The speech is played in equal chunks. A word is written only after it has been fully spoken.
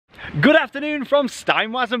Good afternoon from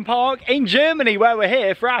Steinwasen Park in Germany, where we're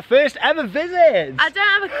here for our first ever visit. I don't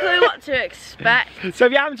have a clue what to expect. So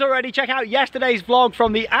if you haven't already, check out yesterday's vlog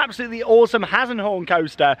from the absolutely awesome Hasenhorn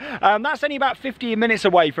coaster. That's only about 15 minutes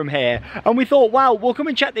away from here. And we thought, well, we'll come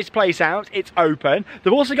and check this place out. It's open.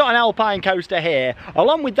 They've also got an Alpine coaster here.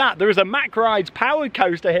 Along with that, there is a Mack Powered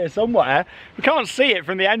Coaster here somewhere. We can't see it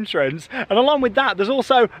from the entrance. And along with that, there's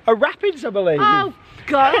also a Rapids, I believe. Oh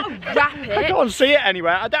God, rapid. I can't see it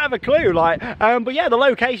anywhere. I don't have a clue. But yeah, the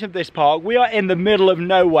location of this park, we are in the middle of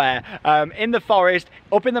nowhere, in the forest,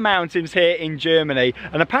 up in the mountains here in Germany,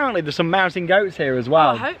 and apparently there's some mountain goats here as well.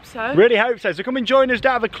 Oh, I hope so. Really hope so. So come and join us.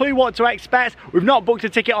 Don't have a clue what to expect. We've not booked a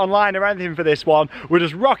ticket online or anything for this one. We're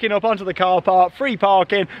just rocking up onto the car park, free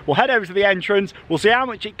parking. We'll head over to the entrance. We'll see how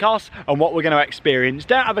much it costs and what we're going to experience.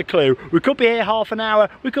 Don't have a clue. We could be here half an hour.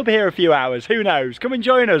 We could be here a few hours. Who knows? Come and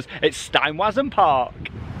join us. It's Steinwasen Park.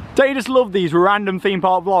 Don't you just love these random theme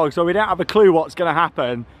park vlogs so we don't have a clue what's going to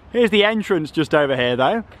happen? Here's the entrance just over here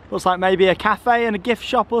though. Looks like maybe a cafe and a gift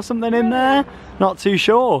shop or something in there. Not too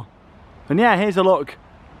sure. And yeah, here's a look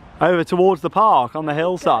over towards the park on the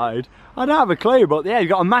hillside. I don't have a clue, but yeah, you've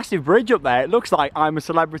got a massive bridge up there. It looks like I'm a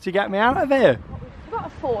Celebrity, get me out of here. We've got a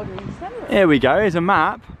Ford in the centre. Here we go, here's a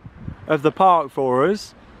map of the park for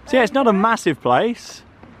us. So yeah, it's not a massive place.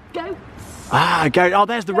 Goats. Ah, oh,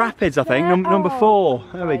 there's the Rapids, I think, number 4.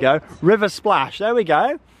 There we go. River Splash, there we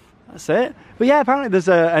go. That's it. But yeah, apparently there's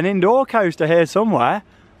an indoor coaster here somewhere.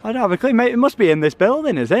 I don't have a clue. It must be in this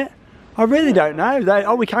building, is it? I really don't know.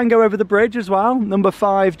 Oh, we can go over the bridge as well. Number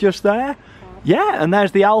 5 just there. Yeah, and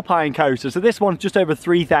there's the Alpine Coaster. So this one's just over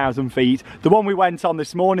 3,000 feet. The one we went on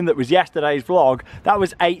this morning that was yesterday's vlog, that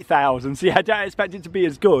was 8,000. So yeah, I don't expect it to be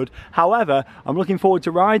as good. However, I'm looking forward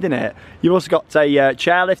to riding it. You've also got a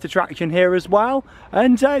chairlift attraction here as well.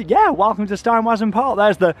 And yeah, welcome to Steinwasen Park.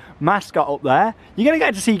 There's the mascot up there. You're going to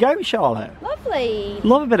get to see goats, Charlotte. Lovely.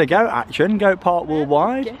 Love a bit of goat action. Goat Park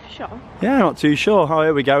worldwide. Gift shop. Yeah, not too sure. Oh,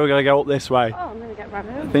 here we go. We're going to go up this way. Oh, I'm going to get run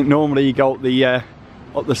over. I think normally you go up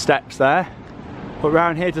the steps there. But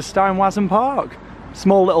round here to Steinwasen Park.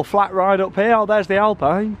 Small little flat ride up here. Oh, there's the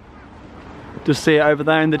Alpine. Just see it over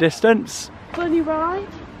there in the distance. Funny ride.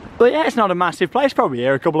 But yeah, it's not a massive place. Probably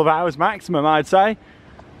here a couple of hours maximum, I'd say.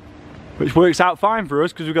 Which works out fine for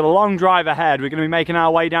us because we've got a long drive ahead. We're going to be making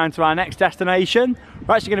our way down to our next destination.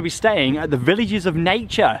 We're actually going to be staying at the Villages of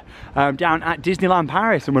Nature down at Disneyland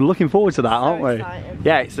Paris, and we're looking forward to that, aren't we? Exciting.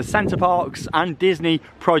 Yeah, it's the Center Parcs and Disney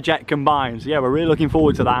project combined. So yeah, we're really looking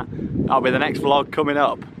forward to that. That'll be the next vlog coming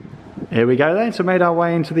up. Here we go then. So made our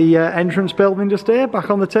way into the entrance building just here,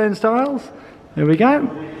 back on the turnstiles. Here we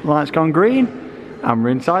go. Lights gone green, and we're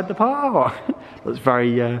inside the park. Looks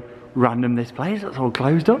very random, this place. It's all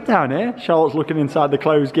closed up down here. Charlotte's looking inside the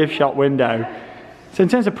closed gift shop window. So in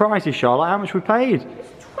terms of prices, Charlotte, how much we paid?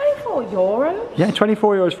 It's 24 euros. Yeah,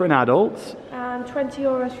 24 euros for an adult. And 20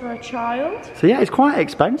 euros for a child. So yeah, it's quite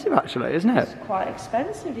expensive actually, isn't it? It's quite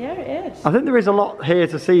expensive, yeah, it is. I think there is a lot here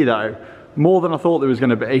to see though. More than I thought there was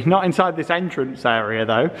going to be. Not inside this entrance area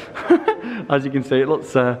though. As you can see, it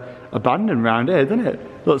looks abandoned round here, doesn't it?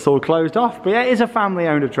 Looks all closed off. But yeah, it is a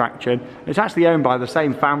family-owned attraction. It's actually owned by the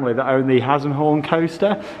same family that owned the Hasenhorn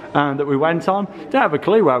coaster that we went on. Don't have a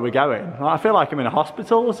clue where we're going. I feel like I'm in a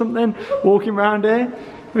hospital or something, walking around here.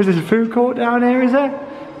 Is this a food court down here, is there?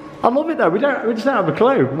 I love it though. We just don't have a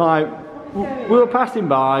clue. Like, we were passing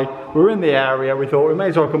by, we were in the area, we thought we may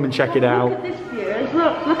as well come and check it out. Look at this view.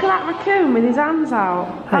 Look at that raccoon with his hands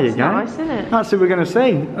out. There you go. That's nice, isn't it? That's who we're going to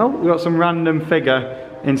see. Oh, we've got some random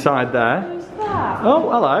figure inside there. Who's that? Oh,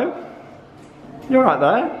 hello. You're right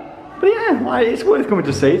there. But yeah, like, it's worth coming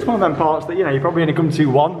to see. It's one of them parks that, you know, you're probably going to come to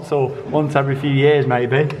once or once every few years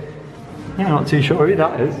maybe. Yeah, not too sure who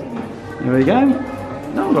that is. Here we go.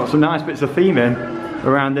 Oh, we've got some nice bits of theming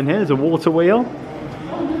around in here. There's a water wheel.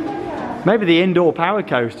 Maybe the indoor power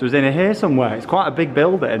coaster is in here somewhere. It's quite a big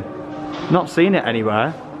building. Not seen it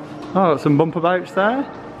anywhere. Oh, got some bumper boats there.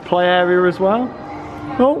 Play area as well.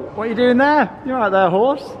 Oh, what are you doing there? You're right there,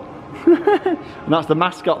 horse. And that's the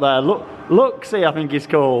mascot there. Luxie, I think he's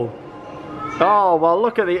called. Oh, well,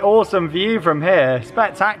 look at the awesome view from here.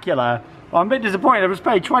 Spectacular. Well, I'm a bit disappointed. I was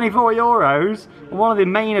paid 24 euros. And one of the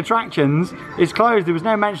main attractions is closed. There was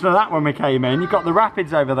no mention of that when we came in. You've got the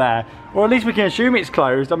Rapids over there. Or at least we can assume it's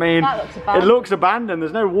closed. I mean, it looks abandoned.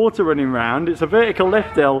 There's no water running around. It's a vertical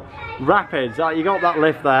lift hill Rapids. You got that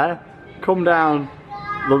lift there. Come down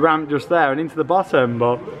the ramp just there and into the bottom.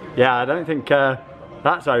 But yeah, I don't think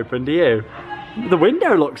that's open, do you? The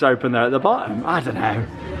window looks open there at the bottom. I don't know.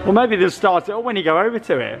 Well, maybe they'll start it up when you go over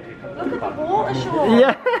to it. Look at the water shore.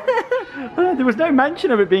 Yeah. There was no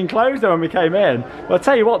mention of it being closed though when we came in. But I'll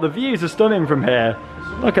tell you what, the views are stunning from here.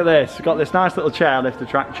 Look at this, we've got this nice little chairlift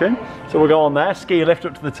attraction. So we'll go on there, ski lift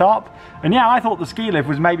up to the top. And yeah, I thought the ski lift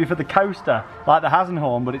was maybe for the coaster, like the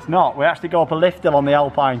Hasenhorn, but it's not. We actually go up a lift hill on the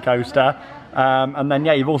Alpine Coaster. And then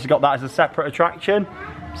yeah, you've also got that as a separate attraction.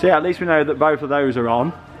 So yeah, at least we know that both of those are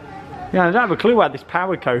on. Yeah, I don't have a clue where this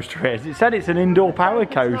powered coaster is. It said it's an indoor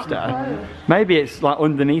powered coaster. Maybe it's like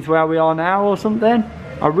underneath where we are now or something.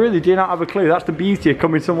 I really do not have a clue. That's the beauty of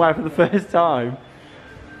coming somewhere for the first time.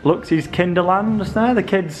 Luxie's Kinderland just there, the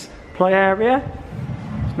kids' play area.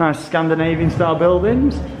 It's nice Scandinavian style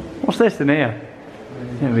buildings. What's this in here?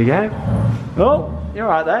 Here we go. Oh, you're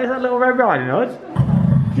right there. Is that Little Red Riding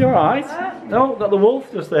Hood? You're right. Oh, got the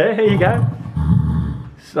wolf just there. Here you go.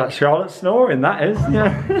 That's Charlotte snoring, that is.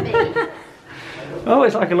 Yeah. Oh,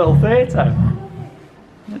 it's like a little theatre.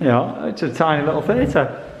 Yeah, it's a tiny little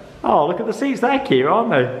theatre. Oh, look at the seats. They're cute, aren't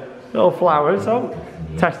they? Little flowers. Oh,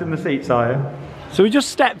 testing the seats, are you? So we just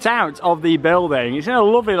stepped out of the building. It's in a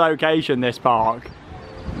lovely location, this park.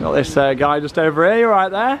 Got this guy just over here, right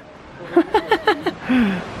there.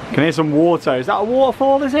 Can hear some water. Is that a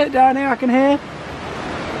waterfall, is it, down here I can hear?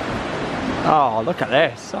 Oh, look at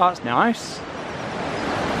this. Oh, that's nice.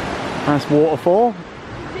 Nice waterfall.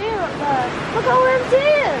 Deer up there. Look at all them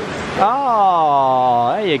deers.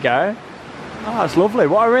 Oh, there you go. Oh, that's lovely.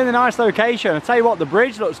 What a really nice location. I tell you what, the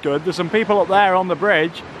bridge looks good. There's some people up there on the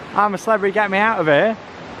bridge. I'm a celebrity, get me out of here.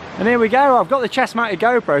 And here we go. I've got the chest mounted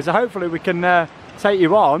GoPro, so hopefully we can take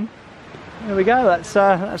you on. Here we go. Let's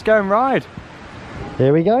go and ride.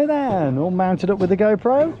 Here we go then. All mounted up with the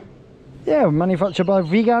GoPro. Yeah, manufactured by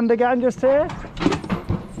Vigand again, just here.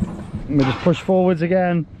 And we just push forwards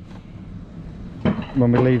again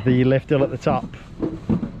when we leave the lift hill at the top.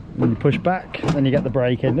 When you push back, then you get the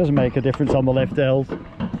brake in. Doesn't make a difference on the lift hills.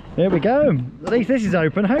 Here we go. At least this is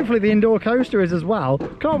open. Hopefully the indoor coaster is as well.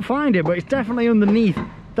 Can't find it, but it's definitely underneath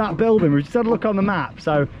that building. We've just had a look on the map.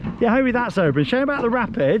 So yeah, hopefully that's open. Shame about the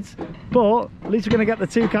rapids, but at least we're going to get the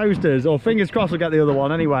two coasters, or fingers crossed we'll get the other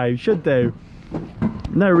one anyway. Should do.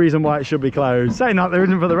 No reason why it should be closed. Saying that, there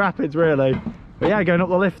isn't for the rapids really. But yeah, going up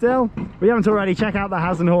the lift hill. We haven't already checked out the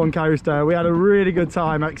Hasenhorn coaster. We had a really good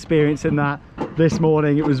time experiencing that this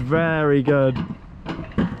morning. It was very good.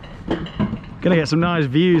 Gonna get some nice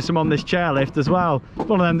views from on this chairlift as well.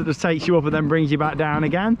 One of them that just takes you up and then brings you back down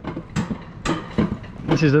again.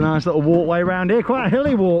 This is a nice little walkway around here, quite a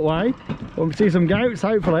hilly walkway. We can see some goats,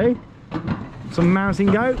 hopefully. Some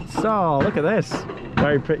mountain goats. Oh, look at this.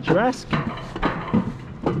 Very picturesque.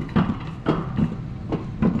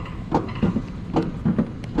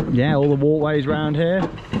 Yeah, all the walkways around here.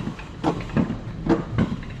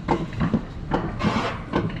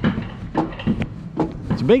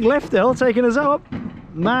 It's a big lift hill taking us up.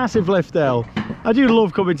 Massive lift hill. I do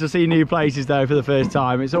love coming to see new places though for the first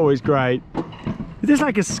time. It's always great. There's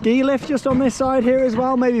like a ski lift just on this side here as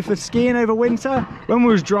well, maybe for skiing over winter. When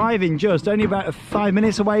we was driving just only about 5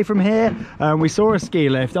 minutes away from here, we saw a ski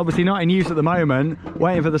lift, obviously not in use at the moment,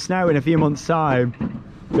 waiting for the snow in a few months' time.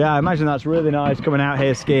 But yeah, I imagine that's really nice coming out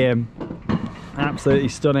here skiing. Absolutely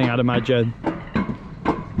stunning, I'd imagine.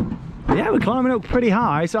 But yeah, we're climbing up pretty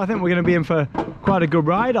high, so I think we're going to be in for quite a good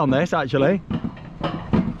ride on this actually.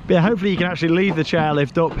 But yeah, hopefully you can actually leave the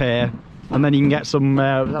chairlift up here, and then you can get some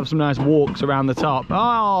have some nice walks around the top.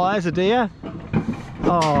 Oh, there's a deer.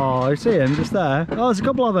 Oh, I see him just there. Oh, there's a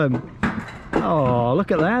couple of them. Oh,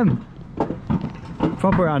 look at them.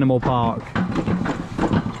 Proper animal park.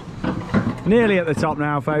 Nearly at the top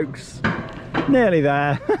now, folks. Nearly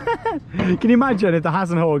there. Can you imagine if the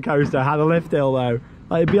Hasenhorn coaster had a lift hill though?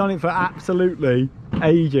 Like, it'd be on it for absolutely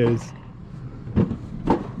ages.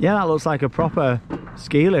 Yeah, that looks like a proper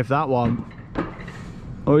ski lift, that one.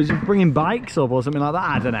 Or is it bringing bikes up or something like that?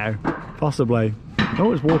 I don't know. Possibly.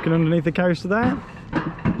 Oh, it's walking underneath the coaster there.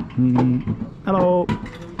 Hello.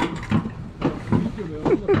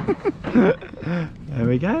 There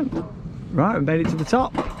we go. Right, we made it to the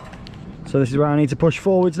top. So this is where I need to push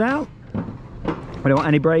forwards now. I don't want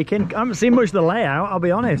any braking. I haven't seen much of the layout, I'll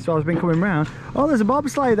be honest, while I've been coming round. Oh, there's a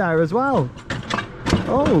bobsleigh there as well.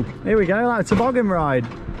 Oh, here we go, like a toboggan ride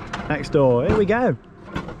next door. Here we go.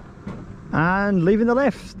 And leaving the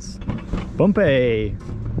lifts. Bumpy.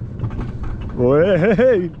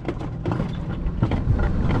 Way.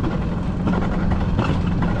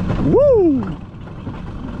 Woo!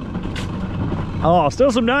 Oh,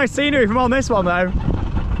 still some nice scenery from on this one though.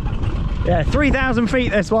 Yeah, 3,000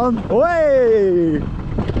 feet this one. Way!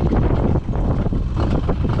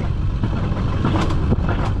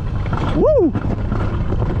 Woo!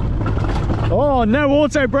 Oh, no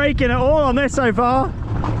auto braking at all on this so far.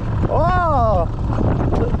 Oh,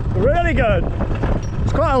 really good.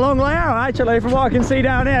 It's quite a long layout actually from what I can see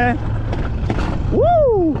down here.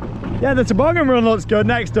 Woo! Yeah, the toboggan run looks good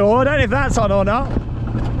next door. I don't know if that's on or not.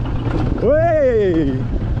 Whee!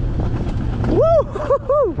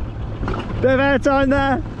 Woo! Bit of airtime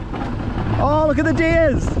there. Oh, look at the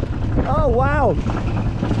deers. Oh, wow.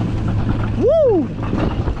 Woo!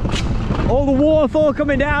 All the waterfall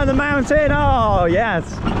coming down the mountain. Oh,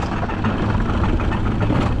 yes.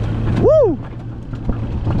 Woo!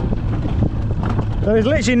 There is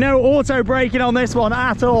literally no auto braking on this one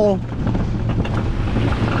at all.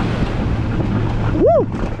 Woo!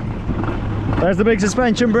 There's the big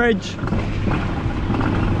suspension bridge.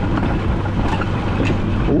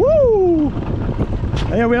 Woo!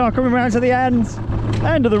 And here we are coming round to the end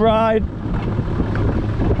of the ride.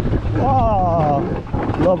 Oh,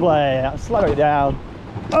 lovely. Slow it down.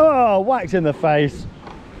 Oh, whacked in the face.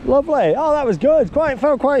 Lovely. Oh, that was good.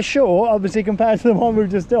 Felt quite short, obviously, compared to the one we've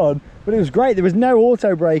just done. But it was great. There was no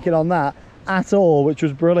auto braking on that at all, which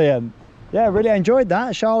was brilliant. Yeah, really enjoyed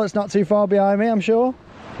that. Charlotte's not too far behind me, I'm sure.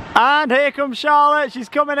 And here comes Charlotte. She's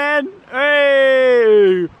coming in.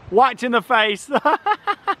 Hey! Whacked in the face.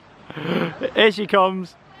 Here she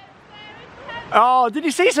comes. Oh, did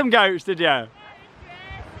you see some goats, did you?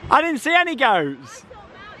 I didn't see any goats.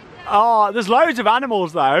 Oh, there's loads of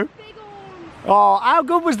animals though. Oh, how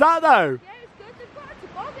good was that though? Yeah, it's good. They've got a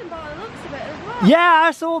toboggan by the looks of it as well. Yeah,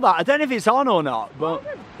 I saw that. I don't know if it's on or not,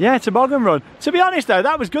 but yeah, toboggan run. To be honest though,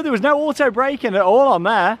 that was good. There was no auto braking at all on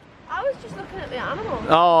there. I was just looking at the animals.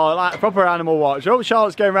 Oh, like proper animal watch. Oh,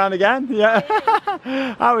 Charlotte's going round again. Yeah,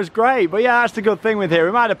 that was great. But yeah, that's the good thing with here.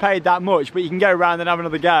 We might have paid that much, but you can go around and have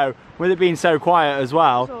another go with it being so quiet as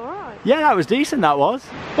well. It's all right. Yeah, that was decent, that was.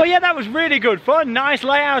 Well, yeah, that was really good fun. Nice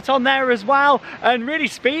layout on there as well, and really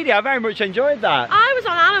speedy. I very much enjoyed that. I was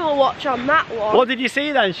on animal watch on that one. What did you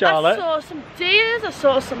see then, Charlotte? I saw some deers, I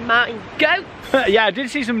saw some mountain goats. Yeah, I did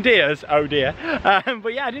see some deers. Oh dear.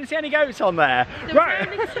 But yeah, I didn't see any goats on there. There were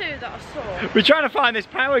only two that I saw. We're trying to find this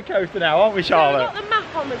powered coaster now, aren't we, Charlotte? So we've got the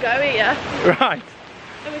map on the go here. Right.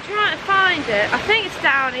 And we're trying to find it. I think it's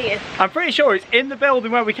down here. I'm pretty sure it's in the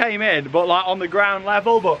building where we came in, but like on the ground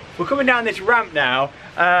level. But we're coming down this ramp now,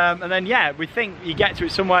 and then yeah, we think you get to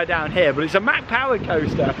it somewhere down here. But it's a Mack Powered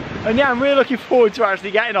Coaster, and yeah, I'm really looking forward to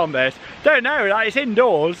actually getting on this. Don't know, like it's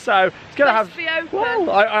indoors, so it's gonna have. Be open.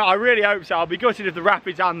 Well, I really hope so. I'll be gutted if the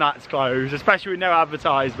rapids and that's closed, especially with no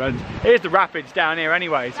advertisement. Here's the rapids down here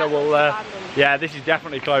anyway, so we'll. Yeah, this is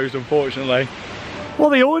definitely closed, unfortunately. Well,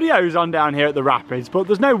 the audio's on down here at the rapids, but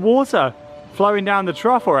there's no water flowing down the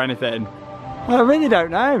trough or anything. Well, I really don't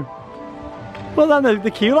know. Well, then the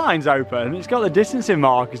queue line's open. It's got the distancing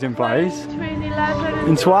markers in place. Between 11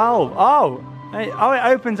 and 12. Oh, it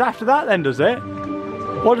opens after that then, does it?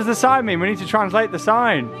 What does the sign mean? We need to translate the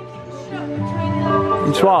sign.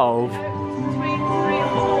 And 12.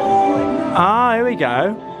 Ah, here we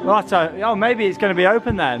go. Well, that's oh, maybe it's going to be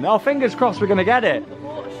open then. Oh, fingers crossed we're going to get it.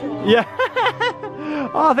 Yeah.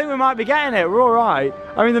 Oh, I think we might be getting it. We're all right.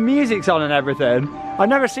 I mean, the music's on and everything. I've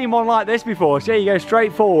never seen one like this before. So yeah, you go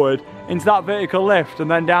straight forward into that vertical lift and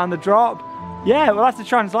then down the drop. Yeah, we'll have to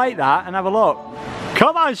translate that and have a look.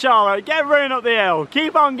 Come on, Charlotte, get running up the hill.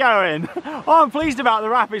 Keep on going. Oh, I'm pleased about the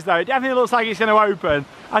rapids though. It definitely looks like it's going to open.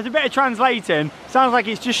 After a bit of translating, sounds like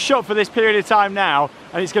it's just shut for this period of time now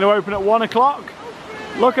and it's going to open at 1 o'clock.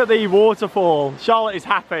 Look at the waterfall. Charlotte is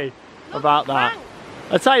happy about that.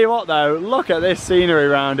 I tell you what though, look at this scenery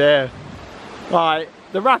around here. Like,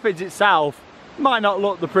 the rapids itself might not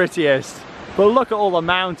look the prettiest, but look at all the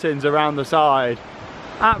mountains around the side.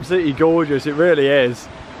 Absolutely gorgeous, it really is.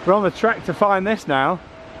 We're on the trek to find this now.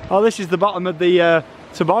 Oh, this is the bottom of the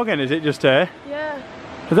toboggan, is it just here? Yeah.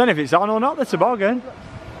 I don't know if it's on or not, the toboggan.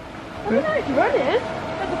 I don't know, it's running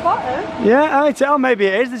at the bottom. Yeah, oh, maybe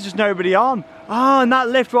it is, there's just nobody on. Oh, and that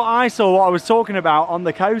lift what I saw, what I was talking about on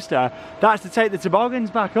the coaster, that's to take the toboggans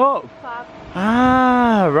back up. Fab.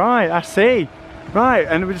 Ah, right, I see. Right,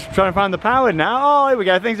 and we're just trying to find the power now. Oh, here we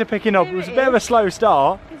go, things are picking up. It was a bit of a slow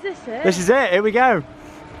start. Is this it? This is it, here we go.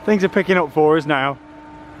 Things are picking up for us now.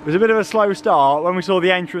 It was a bit of a slow start when we saw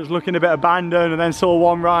the entrance looking a bit abandoned and then saw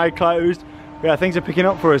one ride closed. Yeah, things are picking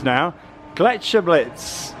up for us now.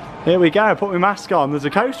 Gletscherblitz. Here we go, put my mask on. There's a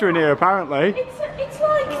coaster in here apparently. It's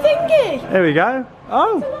like thingy. Here we go.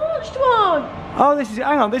 Oh. It's a launched one. Oh, this is,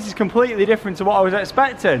 hang on, this is completely different to what I was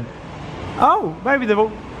expecting. Oh, maybe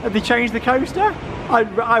have they changed the coaster?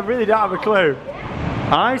 I really don't have a clue.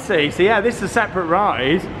 I see, so yeah, this is a separate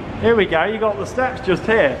ride. Here we go, you got the steps just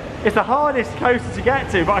here. It's the hardest coaster to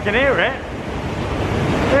get to, but I can hear it.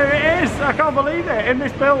 Here it is, I can't believe it, in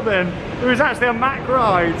this building. There was actually a Mack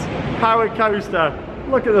Powered Coaster.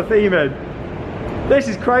 Look at the theming. This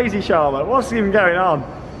is crazy, Charlotte. What's even going on?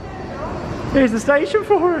 Here's the station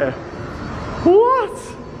for it. What?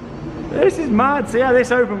 This is mad. So yeah,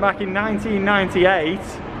 this opened back in 1998.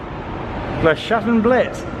 Le Chaton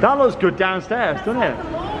Blitz. That looks good downstairs, doesn't it?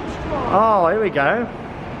 Oh, here we go.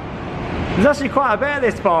 There's actually quite a bit of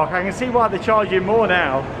this park. I can see why they're charging more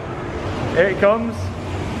now. Here it comes.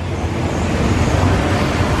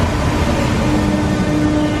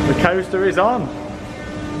 The coaster is on.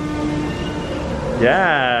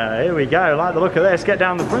 Yeah, here we go. Like the look of this. Get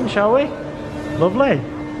down the front, shall we? Lovely.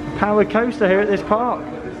 Powered coaster here at this park.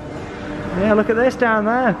 Yeah, look at this down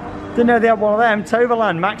there. Didn't know they had one of them.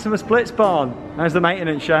 Toverland, Maximum Splits Barn. There's the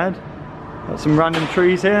maintenance shed. Got some random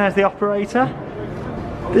trees here. There's the operator.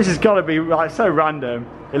 This has got to be like so random.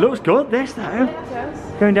 It looks good, this though. Yeah, it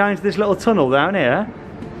does. Going down into this little tunnel down here.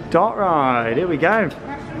 Dot ride. Here we go.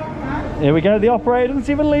 Here we go. The operator doesn't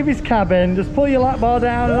even leave his cabin. Just pull your lap bar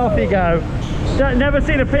down and off you go. Never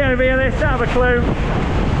seen a POV of this. Don't have a clue.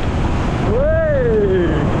 Whee!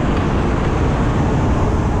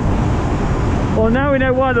 Well, now we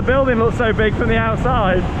know why the building looks so big from the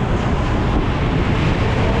outside.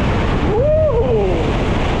 Woo!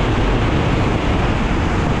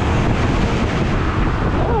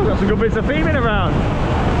 Oh, got some good bits of theming around.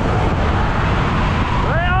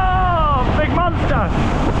 Oh, big monster!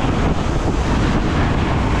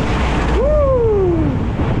 Woo!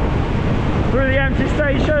 Through the empty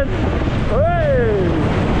station. Hey!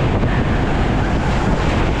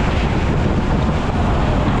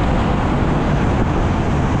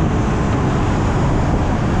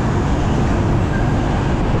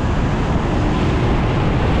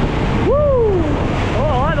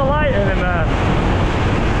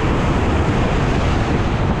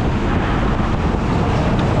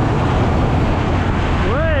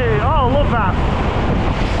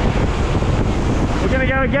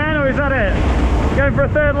 Again, or is that it? Going for a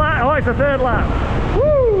third lap? Oh, it's a third lap.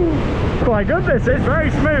 Woo! Quite good this is,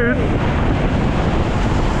 very smooth.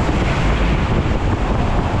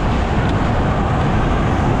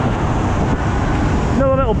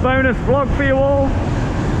 Another little bonus vlog for you all.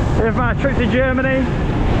 Here's my trip to Germany.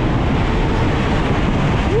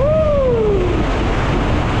 Woo!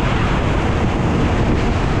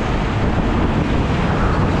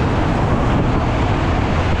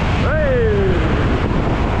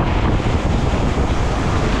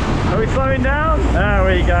 Slowing down. There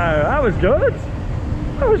we go. That was good.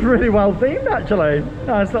 That was really well themed actually.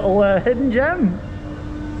 Nice little hidden gem.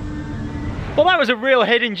 Well, that was a real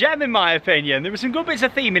hidden gem in my opinion. There were some good bits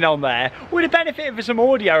of theming on there. Would have benefited for some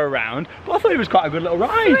audio around, but I thought it was quite a good little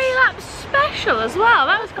ride. 3 laps special as well.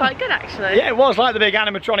 That was quite good actually. Yeah, it was like the big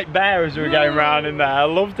animatronic bear as we were going around in there. I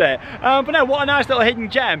loved it. But no, what a nice little hidden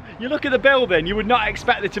gem. You look at the building, you would not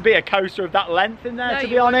expect there to be a coaster of that length in there, to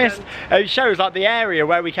be honest. It shows like the area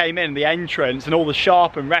where we came in, the entrance and all the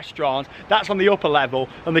shop and restaurants, that's on the upper level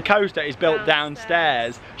and the coaster is built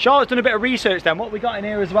downstairs. Charlotte's done a bit of research then. What have we got in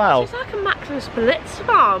here as well? It's like a Maximum Splits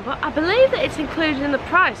Barn, but I believe that it's included in the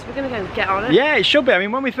price. We're going to go get on it. Yeah, it should be. I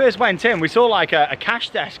mean, when we first went in, we saw like a cash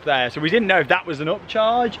desk there, so we didn't know if that was an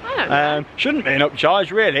upcharge. I don't know. Shouldn't be an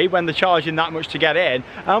upcharge really when they're charging that much to get in.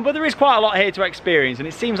 But there is quite a lot here to experience, and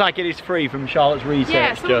it seems like it is free from Charlotte's research.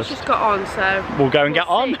 Yeah, someone's just got on, so we'll go and get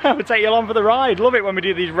on. We'll take you along for the ride. Love it when we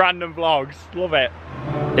do these random vlogs. Love it.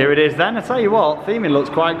 Here it is then. I tell you what, theming looks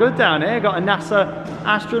quite good down here. Got a NASA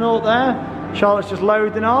astronaut there. Charlotte's just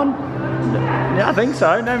loading on. Yeah, I think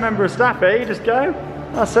so. No member of staff here. You just go.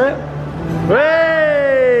 That's it.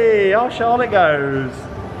 Whee! Off Charlotte goes.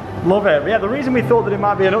 Love it. But yeah, the reason we thought that it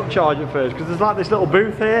might be an upcharge at first, because there's like this little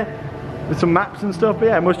booth here with some maps and stuff. But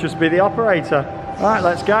yeah, it must just be the operator. Alright,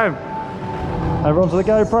 let's go. Over onto the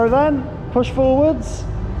GoPro then. Push forwards.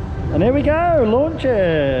 And here we go.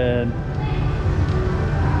 Launching.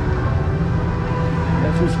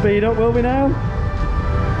 Get some speed up, will we now?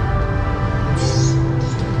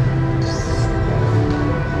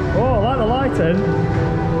 Oh, I like the lighting.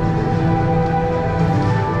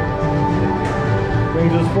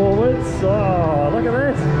 Brings us forwards. Oh, look at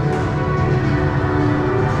this.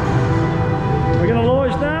 We're going to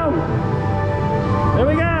launch now. Here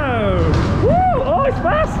we go. Woo! Oh, it's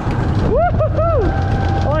fast. Woo-hoo-hoo!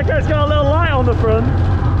 I like how it's got a little light on the front.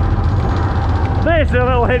 This is a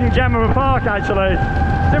little hidden gem of a park actually.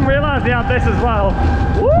 Didn't realise they had this as well.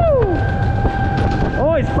 Woo!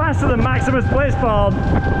 Oh, it's faster than Maximum Splits Barn.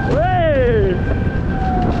 Whee!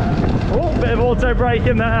 Oh, bit of auto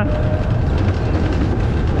braking there.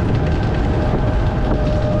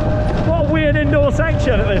 What a weird indoor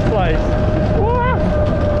section at this place. Whoa.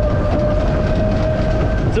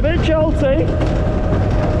 It's a bit jolty.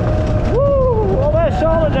 Woo! Oh, there's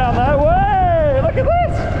Charlotte down there. Way! Look at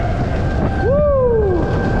this! Woo!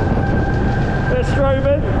 Bit of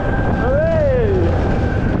strobing. Hooray!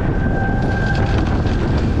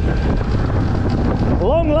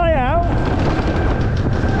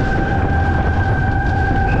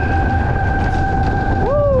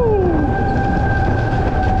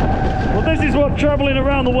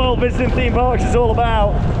 around the world visiting theme parks is all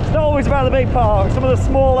about. It's not always about the big parks. Some of the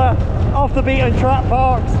smaller, off the beaten track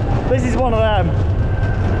parks, this is one of them.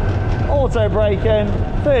 Auto braking,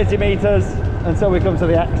 30 metres until we come to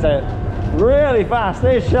the exit. Really fast.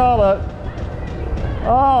 Here's Charlotte.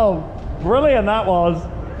 Oh, brilliant that was.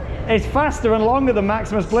 It's faster and longer than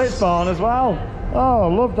Maximus Blitzbahn as well. Oh,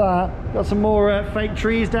 love that. Got some more fake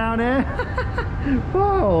trees down here.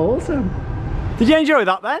 Oh, awesome. Did you enjoy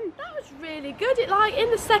that then? That was really good. It, like, in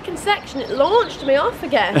the second section, it launched me off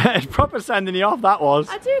again. It's proper sending you off, that was.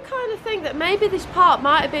 I do kind of think that maybe this park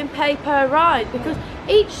might have been pay per ride, because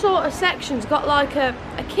each sort of section's got like a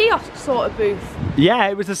kiosk sort of booth. Yeah,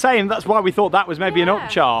 it was the same. That's why we thought that was maybe an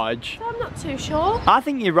upcharge. So I'm not too sure. I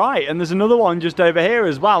think you're right, and there's another one just over here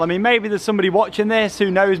as well. I mean, maybe there's somebody watching this who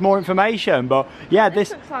knows more information, but yeah,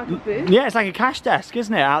 this looks like a booth. Yeah, it's like a cash desk,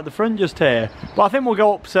 isn't it, out the front just here. But I think we'll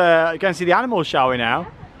go up to go and see the animals, shall we now? Yeah,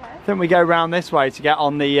 okay. I think we go around this way to get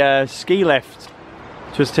on the ski lift.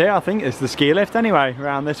 Just here, I think it's the ski lift anyway,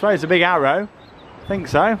 around this way. It's a big arrow. I think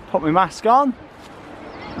so. Put my mask on.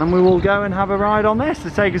 And we will go and have a ride on this to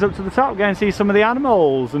take us up to the top, go and see some of the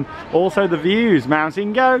animals and also the views.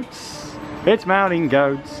 Mountain goats. It's mountain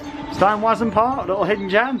goats. Steinwasen Park, little hidden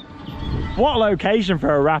gem. What a location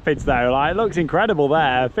for a rapids though, like, it looks incredible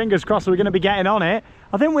there. Fingers crossed we're going to be getting on it.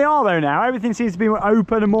 I think we are though now, everything seems to be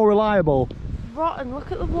open and more reliable. Rotten,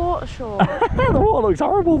 look at the water shore. The water looks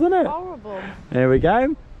horrible, doesn't it? Horrible. Here we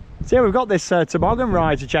go. So yeah, we've got this toboggan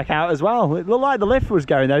ride to check out as well. It looked like the lift was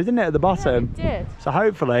going though, didn't it, at the bottom? Yeah, it did. So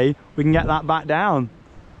hopefully we can get that back down.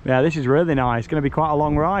 Yeah, this is really nice. It's going to be quite a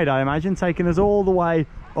long ride, I imagine, taking us all the way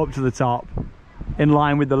up to the top, in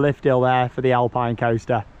line with the lift hill there for the Alpine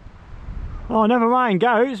Coaster. Oh, never mind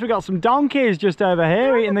goats. We've got some donkeys just over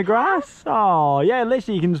here eating the grass. Oh, yeah,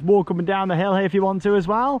 literally you can just walk up and down the hill here if you want to as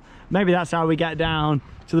well. Maybe that's how we get down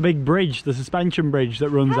to the big bridge, the suspension bridge that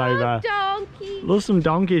runs over. Donkey. There's some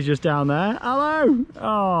donkeys just down there. Hello.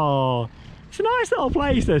 Oh, it's a nice little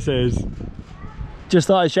place this is. Just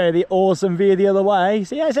thought I'd show you the awesome view the other way.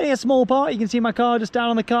 So yeah, it's only a small part. You can see my car just down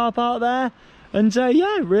on the car park there. And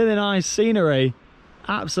yeah, really nice scenery.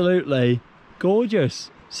 Absolutely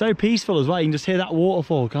gorgeous. So peaceful as well. You can just hear that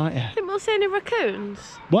waterfall, can't you? I think we'll see any raccoons.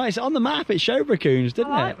 Well, it's on the map. It showed raccoons,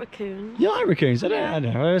 didn't I like it? raccoons. You like raccoons? I don't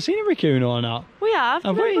know. Have I seen a raccoon or not? We have.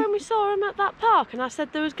 Have Remember we? when we saw them at that park and I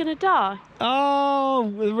said they was going to die? Oh,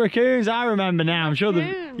 the raccoons. I remember now. I'm sure.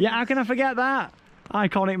 Yeah, how can I forget that?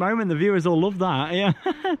 Iconic moment. The viewers all love that. Yeah.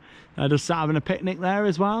 I just sat having a picnic there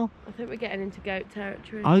as well. I think we're getting into goat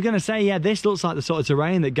territory. I was going to say, yeah, this looks like the sort of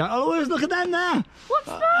terrain that go. Oh, look at them there. What's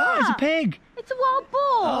that? Oh, it's a pig. It's a wild boar.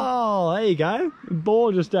 Oh, there you go.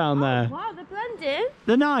 Boar just down there. Wow, they're blending.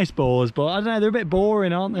 They're nice boars, but I don't know, they're a bit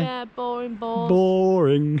boring, aren't they? Yeah, boring boars.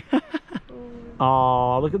 Boring.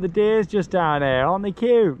 Oh, look at the deers just down here. Aren't they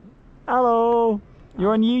cute? Hello.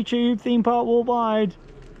 You're on YouTube, Theme Park Worldwide.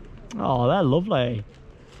 Oh, they're lovely.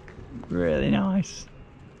 Really nice.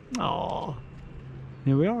 Oh,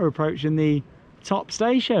 here we are approaching the top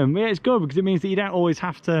station. Yeah, it's good because it means that you don't always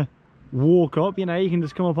have to walk up, you know, you can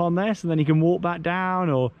just come up on this and then you can walk back down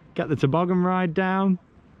or get the toboggan ride down.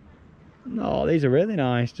 Oh, these are really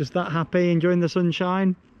nice. Just that happy, enjoying the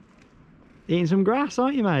sunshine. Eating some grass,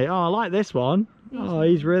 aren't you, mate? Oh, I like this one. Oh,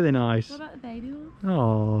 he's really nice. What about the baby one?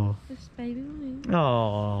 Oh. This baby one.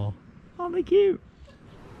 Oh. Aren't they cute?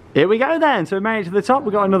 Here we go then. So we made it to the top.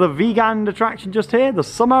 We've got another vegan attraction just here, the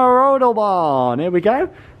Summer Rodel Barn. Here we go.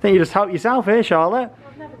 I think you just help yourself here, Charlotte.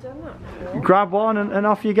 I've never done that before. Grab one and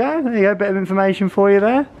off you go. There you go, a bit of information for you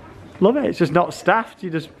there. Love it. It's just not staffed. You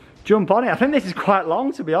just jump on it. I think this is quite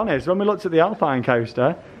long, to be honest. When we looked at the Alpine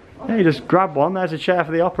Coaster, yeah, you just grab one. There's a chair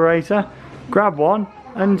for the operator. Grab one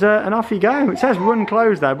and off you go. It says run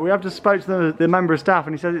closed there, but we have just spoke to the member of staff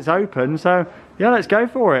and he says it's open. So yeah, let's go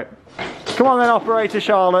for it. Come on then, operator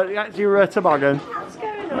Charlotte. Get your toboggan. What's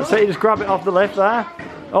going on? So you just grab it off the lift there.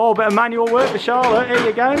 Oh, a bit of manual work for Charlotte. Here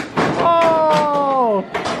you go. Oh,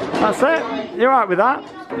 that's it. You're right with that.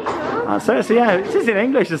 That's it. So yeah, it is in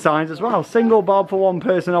English, the signs as well. Single bob for one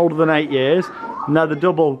person older than 8 years. Now the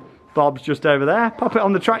double bob's just over there. Pop it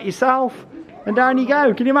on the track yourself. And down you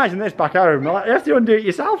go. Can you imagine this back home? Like, you have to undo it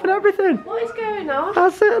yourself and everything. What is going on?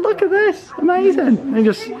 That's it. Look at this. Amazing. And you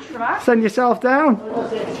just send yourself down.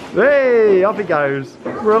 Hey, off it goes.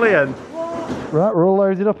 Brilliant. Right, we're all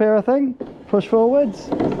loaded up here, I think. Push forwards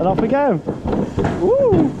and off we go.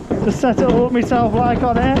 Woo! Just set it all up myself like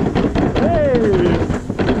on here. Hey!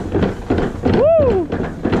 Woo!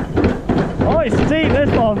 Oh, it's steep,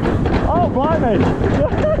 this one. Oh, blimey.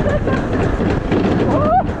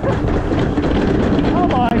 Oh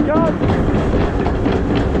my God!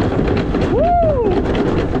 Woo!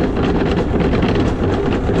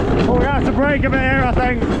 brake a bit here, I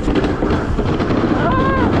think.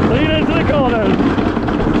 Lean into the corners.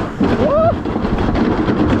 Woo!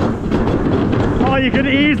 Oh, you could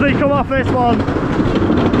easily come off this one.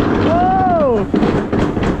 Whoa!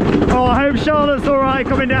 Oh, I hope Charlotte's alright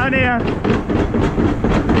coming down here.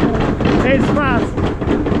 It's fast.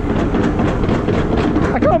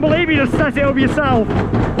 I can't believe you just set it up yourself.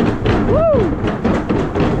 Woo!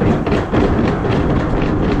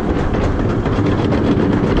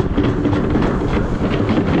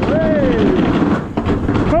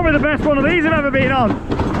 Probably the best one of these I've ever been on.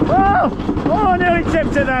 Oh, oh, I nearly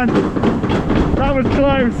tipped it then. That was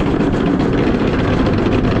close.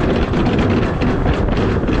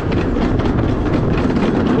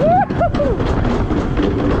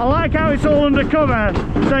 I like how it's all undercover,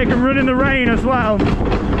 so you can run in the rain as well,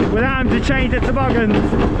 without having to change the toboggans.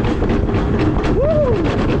 Woo!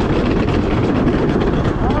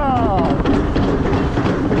 Oh.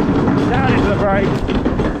 Down into the brakes.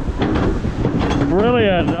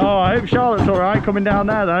 Brilliant. Oh, I hope Charlotte's alright coming down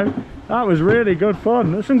there though. That was really good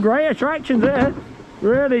fun. There's some great attractions here.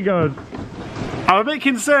 Really good. I'm a bit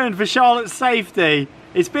concerned for Charlotte's safety.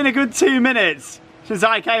 It's been a good 2 minutes since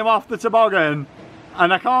I came off the toboggan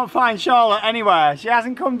and I can't find Charlotte anywhere. She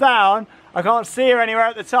hasn't come down. I can't see her anywhere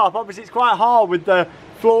at the top. Obviously it's quite hard with the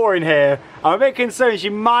floor in here. I'm a bit concerned she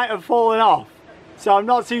might have fallen off. So I'm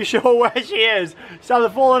not too sure where she is. She's either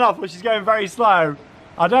fallen off or she's going very slow.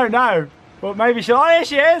 I don't know. But maybe she'll... Oh, here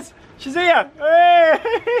she is! She's here!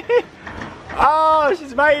 Oh,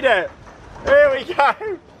 she's made it! Here we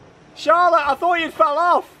go! Charlotte, I thought you'd fell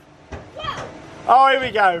off! What? Oh, here we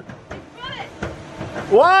go! Got it!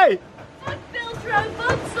 Why? I built your own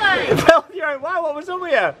bobsleigh! Built your own... Wow, what was up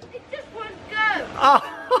here? It just won't go! Oh,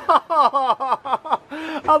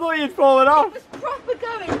 I thought you'd fallen off! It was proper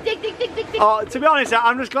going! Dig, dig, dig, dig, dig! Oh, to be honest,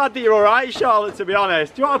 I'm just glad that you're alright, Charlotte, to be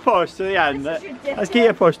honest. Do you want to push to the end? This is ridiculous. Let's get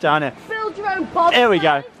your push down here. Build your own bobsleigh! Here we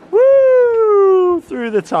go. Woo!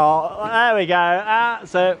 Through the top. There we go.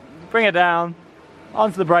 That's it. Bring it down.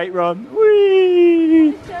 Onto the brake run.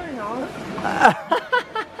 Whee! What's going on?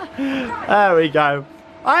 There we go.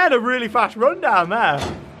 I had a really fast run down there.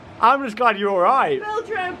 I'm just glad you're alright. Build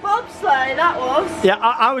your own bobsleigh, that was. Yeah,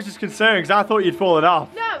 I was just concerned because I thought you'd fallen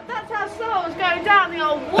off. No, that's how slow I was going down the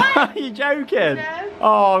old way. You're joking? No.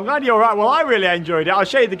 Oh, I'm glad you're alright. Well, I really enjoyed it. I'll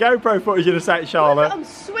show you the GoPro footage in a sec, Charlotte. I'm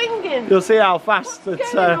swinging. You'll see how fast that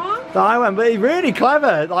I went. But it's really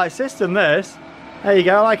clever, like system this. There you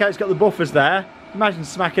go. I like how it's got the buffers there. Imagine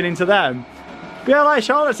smacking into them. But yeah, like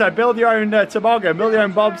Charlotte said, build your own toboggan, build your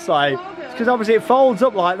own bobsleigh. Because obviously it folds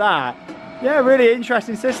up like that. Yeah, really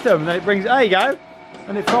interesting system. Then it brings, there you go.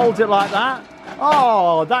 And it folds it like that.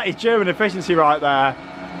 Oh, that is German efficiency right there.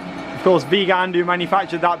 Of course, Vegan who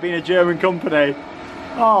manufactured that being a German company.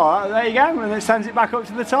 Oh, there you go. And it sends it back up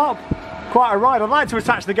to the top. Quite a ride. I'd like to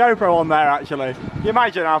attach the GoPro on there actually. Can you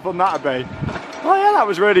imagine how fun that would be? Oh yeah, that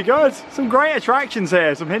was really good. Some great attractions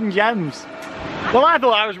here, some hidden gems. Well, I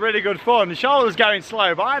thought that was really good fun. Charlotte was going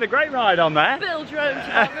slow, but I had a great ride on there. Build your own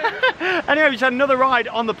toboggan. Anyway, we just had another ride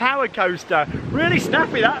on the Powered Coaster. Really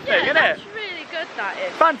snappy that thing, isn't it? Really good, that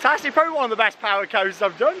is. Fantastic, probably one of the best Powered Coasters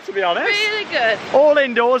I've done, to be honest. Really good. All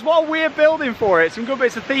indoors, what a weird building for it. Some good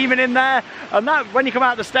bits of theming in there. And that, when you come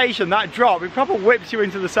out of the station, that drop, it proper whips you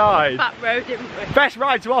into the side. Back road, didn't we? Best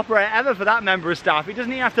ride to operate ever for that member of staff. He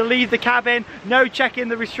doesn't even have to leave the cabin, no checking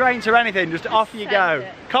the restraints or anything, just off you go.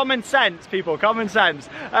 It. Common sense, people, common sense.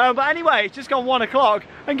 But anyway, it's just gone 1 o'clock,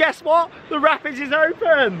 and guess what? The Rapids is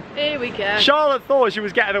open. Here we go. Charlotte thought she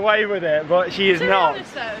was getting away with it, but she is not. To be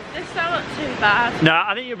honest though, this not too bad. No,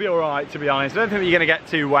 I think you'll be alright, to be honest. I don't think you're going to get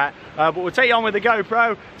too wet. But we'll take you on with the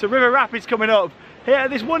GoPro to River Rapids coming up. Here at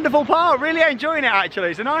this wonderful park, really enjoying it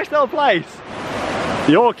actually. It's a nice little place.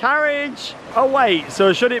 Your carriage awaits,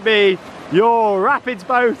 so should it be your Rapids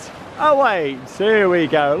boat awaits. Here we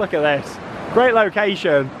go, look at this. Great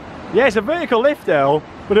location. Yeah, it's a vertical lift hill,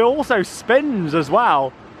 but it also spins as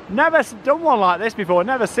well. Never done one like this before,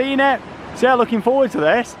 never seen it. So yeah, looking forward to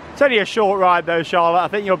this. It's only a short ride though, Charlotte. I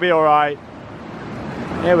think you'll be alright.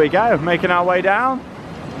 Here we go, making our way down.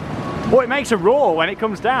 Oh, it makes a roar when it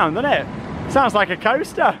comes down, doesn't it? Sounds like a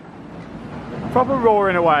coaster. Proper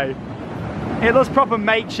roaring away. It looks proper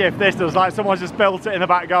makeshift, this does, like someone's just built it in the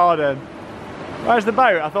back garden. Where's the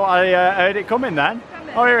boat? I thought I heard it coming then.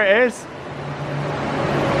 Oh, here it is.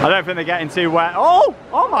 I don't think they're getting too wet. Oh,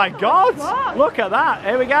 oh my God. Look at that,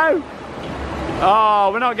 here we go. Oh,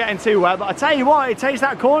 we're not getting too wet, but I tell you what, it takes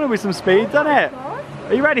that corner with some speed, doesn't it?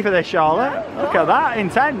 Are you ready for this, Charlotte? Look at that,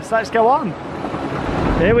 intense, let's go on.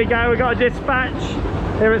 Here we go, we've got a dispatch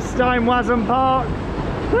here at Steinwasen Park.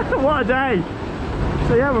 What a day.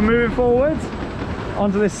 So yeah, we're moving forward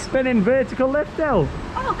onto this spinning vertical lift hill.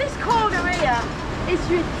 Oh, this corner here is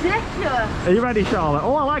ridiculous. Are you ready, Charlotte?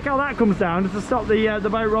 Oh, I like how that comes down just to stop the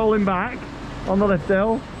boat rolling back on the lift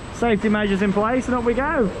hill. Safety measures in place, and up we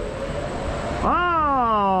go.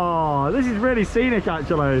 Oh, this is really scenic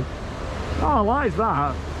actually. Oh, I like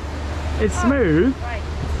that. It's smooth. Right.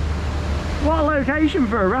 What a location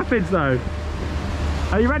for a rapids though.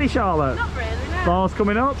 Are you ready, Charlotte? Not really, no. Bar's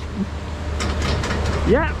coming up.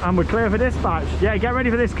 Yeah, and we're clear for dispatch. Yeah, get ready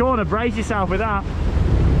for this corner. Brace yourself with that.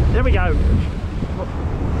 Here we go.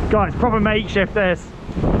 Guys, proper makeshift this.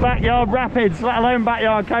 Backyard rapids, let alone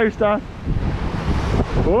backyard coaster.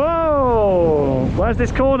 Whoa! Where's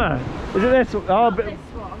this corner? Is it this? Oh, Not this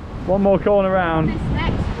one. One more corner round. This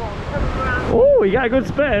next one coming around. Oh, you get a good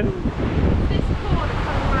spin. This corner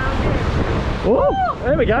coming around here. Oh,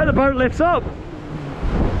 there we go. The boat lifts up.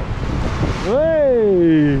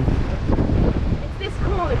 Hey! It's this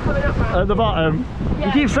corner coming up round At the bottom. Yeah.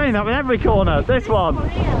 You keep saying that with every corner. This one.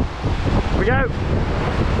 Here. Here we go.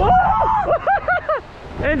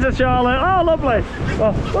 Into Charlotte. Oh, lovely.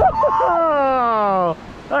 Oh,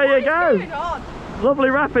 there you go. What's going on? Lovely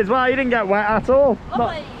rapids. Wow, you didn't get wet at all.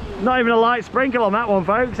 Not even a light sprinkle on that one,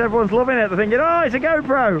 folks. Everyone's loving it. They're thinking, oh, it's a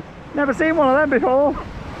GoPro. Never seen one of them before.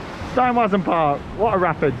 Steinwasen Park. What a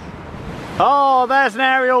rapids. Oh, there's an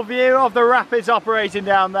aerial view of the rapids operating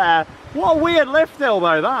down there. What a weird lift hill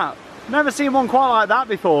though, that. Never seen one quite like that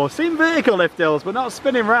before. Seen vertical lift hills, but not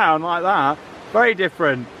spinning round like that. Very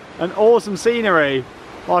different. And awesome scenery.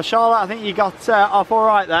 Well, Charlotte, I think you got off all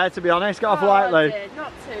right there, to be honest. Got off lightly. I did.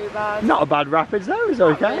 Not too bad. Not a bad rapids though, it's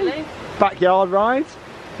okay. Really. Backyard ride.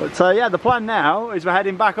 But yeah, the plan now is we're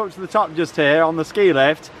heading back up to the top just here on the ski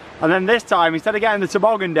lift. And then this time, instead of getting the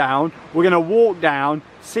toboggan down, we're going to walk down,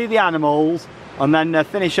 see the animals, and then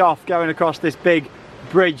finish off going across this big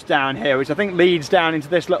bridge down here, which I think leads down into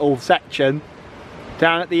this little section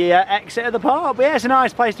down at the exit of the park. But yeah, it's a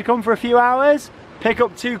nice place to come for a few hours. Pick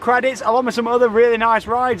up 2 credits along with some other really nice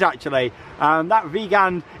rides actually. That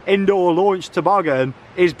vegan indoor launch toboggan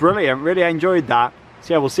is brilliant, really enjoyed that.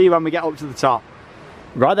 So yeah, we'll see when we get up to the top.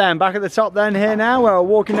 Right then, back at the top then here now, where we're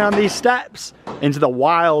walking down these steps into the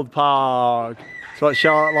wild park. That's what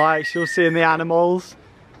Charlotte likes, she'll see the animals.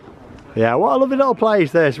 Yeah, what a lovely little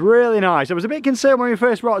place this, really nice. I was a bit concerned when we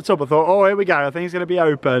first rocked up, I thought, oh here we go, I think it's going to be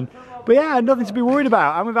open. But yeah, nothing to be worried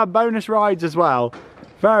about, and we've had bonus rides as well.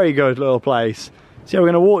 Very good little place. So we're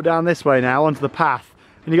going to walk down this way now onto the path,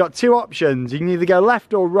 and you've got 2 options. You can either go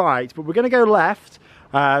left or right, but we're going to go left,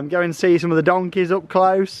 go and see some of the donkeys up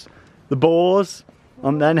close, the boars,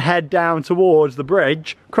 and then head down towards the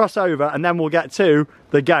bridge, cross over, and then we'll get to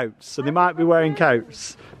the goats. So they might be wearing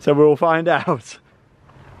coats, so we'll find out.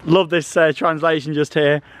 Love this translation just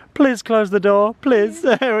here. Please close the door, please.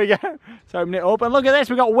 There we go. Let's open it up, and look at this,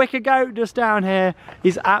 we've got Wicker Goat just down here.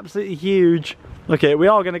 He's absolutely huge. Look at it, we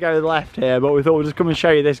are going to go to the left here, but we thought we'd just come and show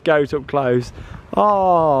you this goat up close.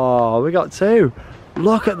 Oh, we got 2.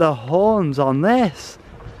 Look at the horns on this.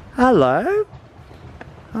 Hello.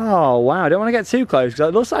 Oh wow, I don't want to get too close because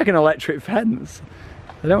it looks like an electric fence.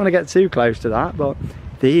 I don't want to get too close to that, but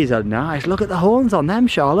these are nice. Look at the horns on them,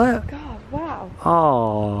 Charlotte. God, wow.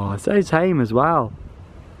 Oh, so tame as well.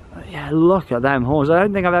 Yeah, look at them horns. I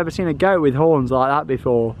don't think I've ever seen a goat with horns like that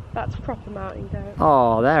before. That's proper mountain goat.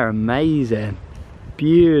 Oh, they're amazing.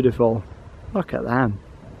 Beautiful. Look at them.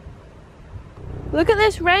 Look at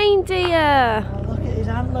this reindeer. Oh, look at his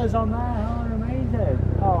antlers on there. Oh, they're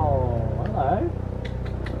amazing. Oh, hello.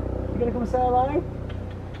 You gonna come and say hello?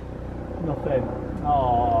 Nothing.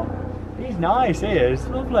 Oh, he's nice, he is.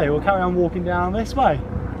 Lovely. We'll carry on walking down this way.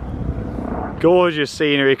 Gorgeous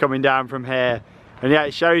scenery coming down from here. And yeah,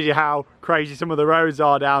 it shows you how crazy some of the roads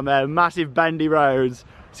are down there. Massive bendy roads.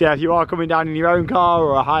 So yeah, if you are coming down in your own car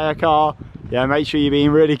or a hire car, yeah, make sure you're being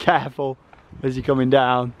really careful as you're coming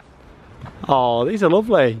down. Oh, these are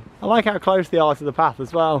lovely. I like how close they are to the path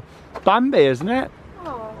as well. It's Bambi, isn't it?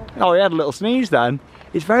 Oh, he had a little sneeze then.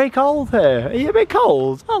 It's very cold here. Are you a bit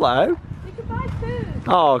cold? Hello. You can buy food.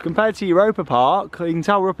 Oh, compared to Europa Park, you can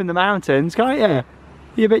tell we're up in the mountains, can't you?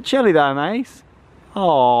 You're a bit chilly there, mate.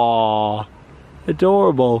 Oh,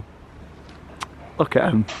 adorable. Look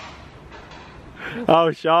at him.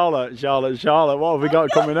 Oh, Charlotte, what have we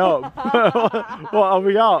got coming up? What have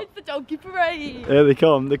we got? It's the donkey parade. Here they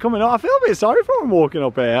come. They're coming up. I feel a bit sorry for them walking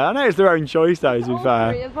up here. I know it's their own choice though, to be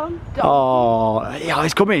fair. 3 of them. Oh, yeah,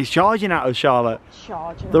 he's coming. He's charging at us, Charlotte.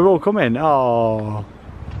 Charging. They're all coming. Oh,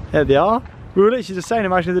 here they are. We were literally just saying,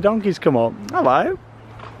 imagine the donkeys come up. Hello.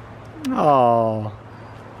 Oh,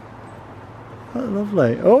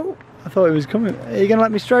 lovely. Oh, I thought he was coming. Are you going to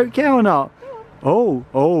let me stroke you or not?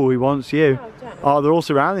 Oh, he wants you. Oh, they're all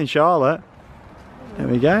surrounding Charlotte. There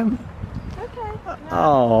we go. Okay. No.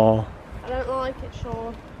 Oh. I don't like it,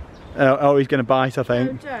 Sean. Oh, he's going to bite, I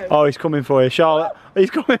think. No, don't. Oh, he's coming for you. Charlotte, he's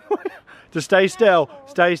coming for you. Just stay still.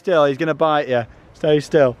 Stay still. He's going to bite you. Stay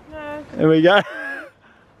still. No. There we go.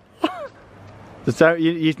 Just don't,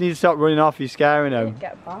 you need to stop running off. You're scaring them.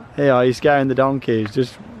 Get back. Here, you're scaring the donkeys.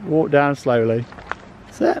 Just walk down slowly.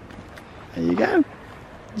 That's it. There you go.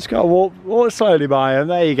 Just got to walk slowly by them.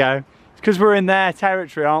 There you go. It's because we're in their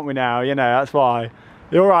territory, aren't we now? You know, that's why.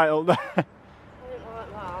 You're right up there. I don't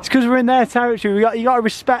like that. It's because we're in their territory. You got to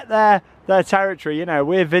respect their territory. You know,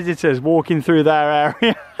 we're visitors walking through their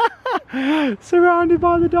area, surrounded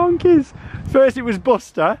by the donkeys. First it was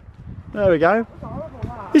Buster. There we go.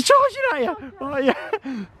 He's charging at you. Oh, yeah.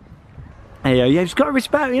 Hey, you just got to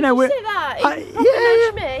respect. You know, we're. See that?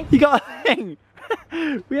 Yeah. You got a thing.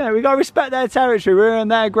 Yeah, we got to respect their territory. We're in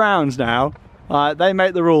their grounds now. They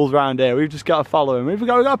make the rules around here. We've just got to follow them. We've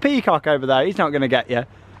got a peacock over there. He's not going to get you.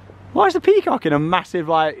 Why is the peacock in a massive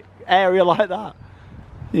area like that?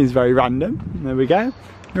 Seems very random. There we go.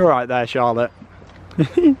 You're right there, Charlotte.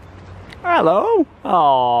 Hello.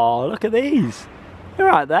 Oh, look at these. You're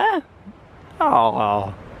right there.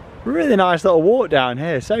 Oh, really nice little walk down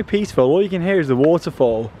here. So peaceful. All you can hear is the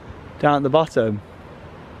waterfall down at the bottom.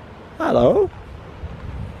 Hello.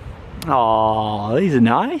 Oh, these are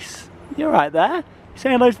nice. You're right there.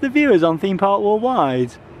 Say hello to the viewers on Theme Park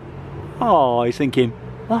Worldwide. Oh, he's thinking,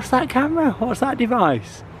 what's that camera? What's that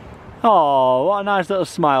device? Oh, what a nice little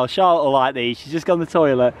smile. Charlotte will like these. She's just gone to the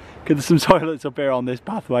toilet because there's some toilets up here on this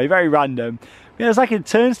pathway. Very random. Yeah, there's like a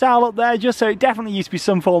turnstile up there, just so it definitely used to be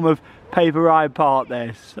some form of paper ride park,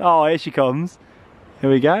 this. Oh, here she comes. Here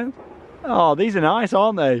we go. Oh, these are nice,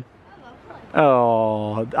 aren't they?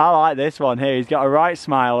 Oh, I like this one here. He's got a right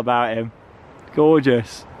smile about him.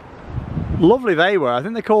 Gorgeous. Lovely they were. I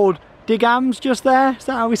think they're called Digams just there. Is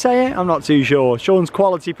that how we say it? I'm not too sure. Sean's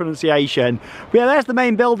quality pronunciation. But yeah, there's the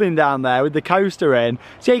main building down there with the coaster in.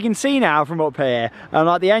 So you can see now from up here, and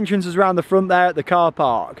like the entrance is around the front there at the car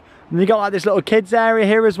park. And you got like this little kids area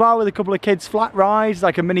here as well with a couple of kids flat rides,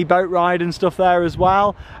 like a mini boat ride and stuff there as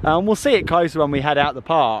well. We'll see it closer when we head out the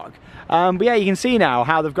park. But yeah, you can see now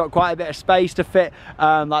how they've got quite a bit of space to fit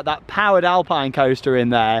like that powered Alpine coaster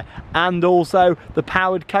in there, and also the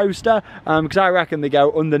powered coaster, because I reckon they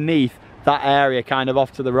go underneath that area kind of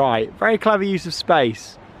off to the right. Very clever use of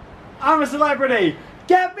space. I'm a celebrity!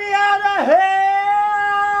 Get me out of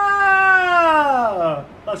here!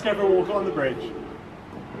 Let's go for a walk along the bridge.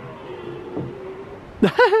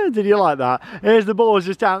 Did you like that? Here's the balls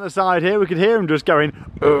just down the side here. We could hear him just going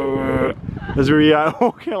as we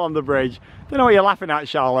walking along the bridge. Don't know what you're laughing at,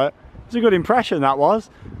 Charlotte. It's a good impression, that was.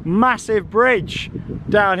 Massive bridge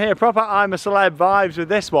down here. Proper I'm a Celeb vibes with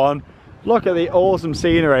this one. Look at the awesome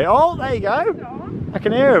scenery. Oh, there you go. I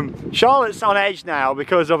can hear him. Charlotte's on edge now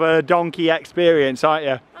because of her donkey experience, aren't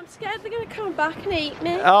you? I'm scared they're going to come back and eat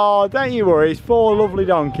me. Oh, don't you worry. It's 4 lovely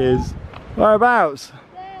donkeys. Whereabouts?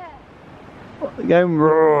 They're going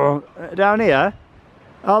down here.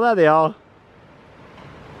 Oh, there they are.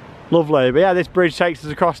 Lovely. But yeah, this bridge takes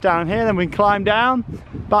us across down here, then we can climb down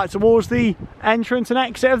back towards the entrance and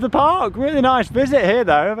exit of the park. Really nice visit here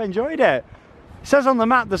though. I've enjoyed it. It says on the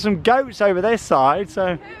map there's some goats over this side,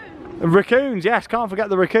 so and raccoons, yes, can't forget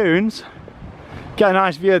the raccoons. Get a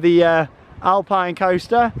nice view of the Alpine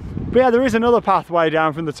Coaster. But yeah, there is another pathway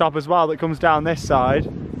down from the top as well that comes down this side.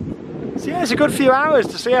 So yeah, it's a good few hours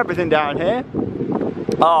to see everything down here.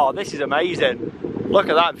 Oh, this is amazing. Look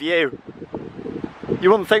at that view. You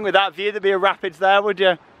wouldn't think with that view there'd be a rapids there, would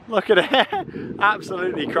you? Look at it.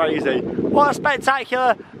 Absolutely crazy. What a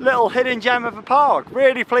spectacular little hidden gem of a park.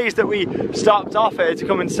 Really pleased that we stopped off here to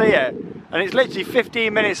come and see it. And it's literally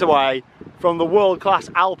 15 minutes away from the world-class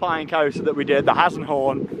Alpine Coaster that we did, the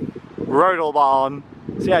Hasenhorn Rodelbahn.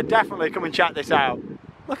 So yeah, definitely come and check this out.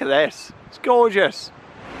 Look at this. It's gorgeous.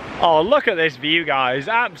 Oh, look at this view, guys.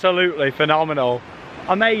 Absolutely phenomenal.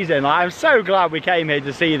 Amazing. I'm so glad we came here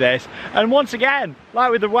to see this. And once again,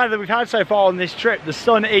 like with the weather we've had so far on this trip, the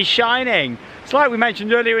sun is shining. So like we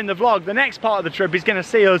mentioned earlier in the vlog, the next part of the trip is going to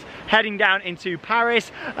see us heading down into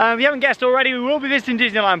Paris. If you haven't guessed already, we will be visiting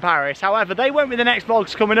Disneyland Paris. However, they won't be the next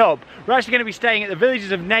vlogs coming up. We're actually going to be staying at the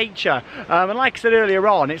Villages of Nature. And like I said earlier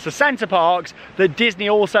on, it's the centre parks that Disney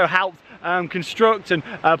also helped construct and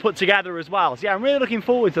put together as well. So yeah, I'm really looking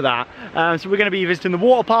forward to that. So we're going to be visiting the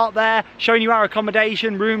water park there, showing you our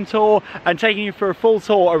accommodation, room tour, and taking you for a full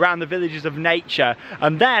tour around the Villages of Nature.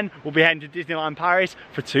 And then we'll be heading to Disneyland Paris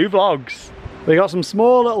for 2 vlogs. We got some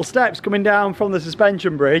small little steps coming down from the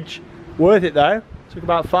suspension bridge. Worth it though. Took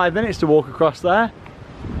about 5 minutes to walk across there.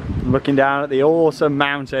 Looking down at the awesome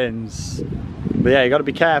mountains. But yeah, you got to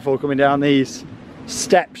be careful coming down these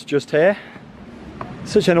steps just here.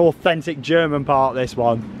 Such an authentic German park, this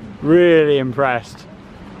one. Really impressed.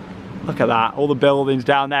 Look at that, all the buildings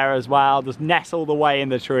down there as well, just nestled away in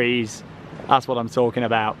the trees. That's what I'm talking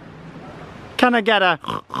about. Can I get a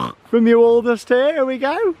from you all just here? Here we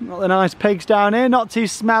go. Got the nice pigs down here, not too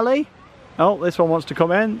smelly. Oh, this one wants to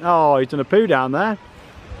come in. Oh, he's done a poo down there.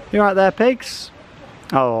 You right there, pigs?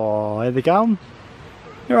 Oh, here they go.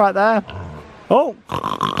 You right there? Oh.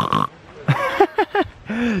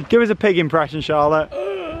 Give us a pig impression, Charlotte.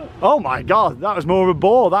 Oh my God, that was more of a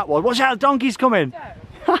bore, that was. Watch out, donkey's coming.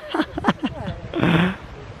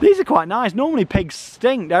 These are quite nice. Normally pigs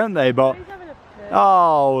stink, don't they? But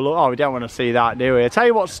oh, look, oh, we don't want to see that, do we? I tell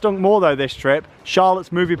you what stunk more though this trip.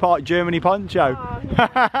 Charlotte's Movie Park Germany poncho. Oh,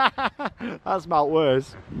 no. That smelled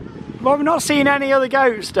worse. Well, we've not seen any other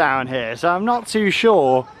goats down here, so I'm not too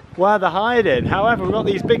sure where they're hiding. However, we've got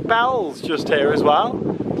these big bells just here as well.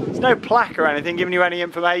 There's no plaque or anything giving you any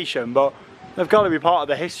information, but they've got to be part of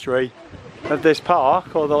the history of this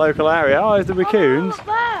park or the local area. Oh, there's the raccoons.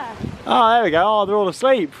 Oh, there we go. Oh, they're all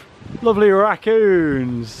asleep. Lovely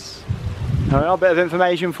raccoons. A bit of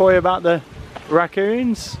information for you about the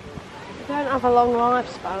raccoons. They don't have a long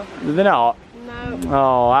lifespan. Do they not? No.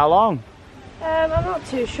 Oh, how long? I'm not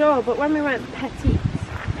too sure, but when we went petite,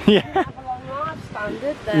 yeah. They didn't have a long lifespan,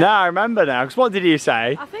 did they? No, I remember now, because what did you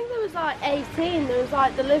say? I think there was like 18, there was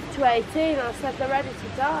like the live to 18, I said they're ready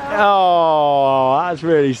to die. Oh, that's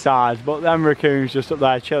really sad, but them raccoons just up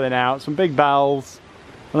there chilling out, some big bells.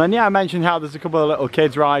 And then yeah, I mentioned how there's a couple of little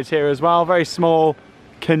kids rides here as well, very small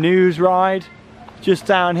canoes ride just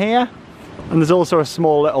down here. And there's also a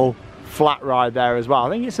small little flat ride there as well. I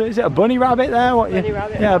think it's, is it a bunny rabbit there? What, bunny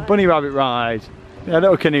rabbit yeah, ride. Bunny rabbit ride. Yeah,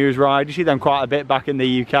 little canoes ride. You see them quite a bit back in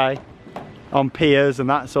the UK on piers and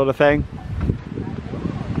that sort of thing.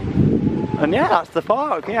 And yeah, that's the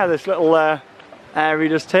park. Yeah, this little area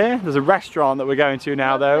just here. There's a restaurant that we're going to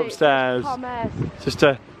now though upstairs. Just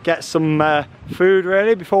to get some food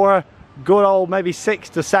really before a good old maybe 6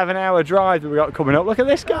 to 7 hour drive that we got coming up. Look at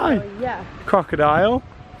this guy. Oh, yeah. Crocodile.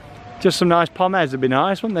 Just some nice pommes would be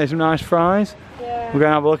nice, wouldn't they? Some nice fries. Yeah. We're going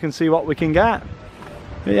to have a look and see what we can get.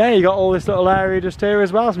 But yeah, you got all this little area just here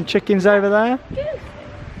as well. Some chickens over there.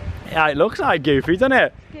 Yeah, it looks like Goofy, doesn't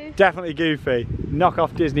it? Goofy. Definitely Goofy. Knock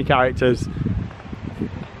off Disney characters.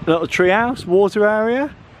 Little treehouse, water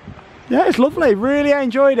area. Yeah, it's lovely. Really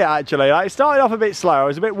enjoyed it actually. Like, it started off a bit slow. I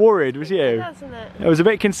was a bit worried, was you? Hasn't it? I was a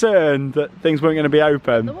bit concerned that things weren't going to be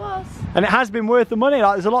open. There was. And it has been worth the money.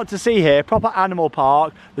 Like, there's a lot to see here. Proper animal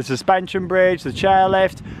park, the suspension bridge, the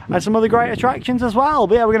chairlift, and some other great attractions as well.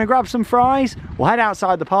 But yeah, we're going to grab some fries. We'll head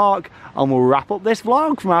outside the park and we'll wrap up this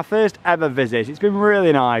vlog from our first ever visit. It's been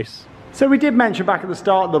really nice. So we did mention back at the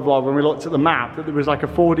start of the vlog when we looked at the map that there was like a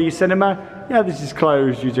 4D cinema. Yeah, this is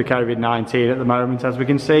closed due to COVID-19 at the moment, as we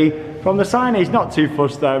can see from the signage. Not too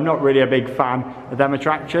fussed though, I'm not really a big fan of them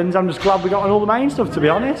attractions. I'm just glad we got on all the main stuff, to be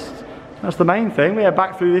honest. That's the main thing. We are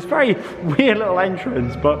back through this very weird little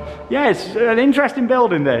entrance, but yeah, it's an interesting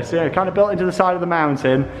building this. Yeah, kind of built into the side of the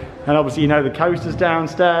mountain. And obviously, you know, the coaster's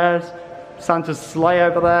downstairs, Santa's sleigh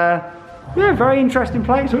over there. Yeah, very interesting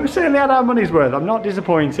place. We've certainly had our money's worth. I'm not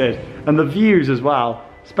disappointed. And the views as well,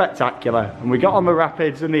 spectacular. And we got on the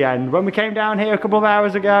rapids in the end. When we came down here a couple of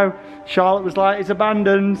hours ago, Charlotte was like, it's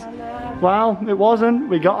abandoned. Well, it wasn't.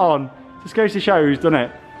 We got on. Just goes to show, doesn't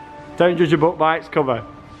it? Don't judge a book by its cover.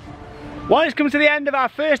 Well, it's come to the end of our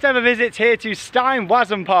first ever visit here to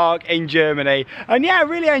Steinwasen Park in Germany. And yeah, I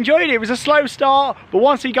really enjoyed it. It was a slow start, but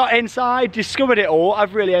once we got inside, discovered it all,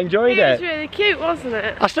 I've really enjoyed it. It was really cute, wasn't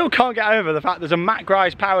it? I still can't get over the fact there's a Mack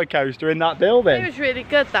Powered Coaster in that building. It was really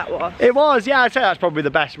good, that was. It was, yeah, I'd say that's probably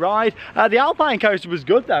the best ride. The Alpine Coaster was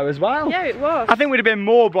good though as well. Yeah, it was. I think we'd have been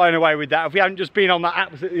more blown away with that if we hadn't just been on that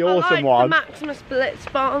absolutely awesome one. The Maximus Blitz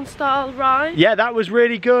barn style ride. Yeah, that was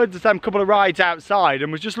really good. There's a couple of rides outside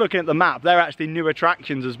and was just looking at the map. They're actually new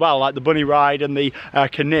attractions as well, like the bunny ride and the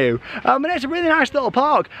canoe. And it's a really nice little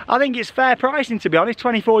park. I think it's fair pricing, to be honest,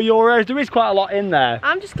 €24. There is quite a lot in there.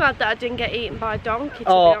 I'm just glad that I didn't get eaten by a donkey, to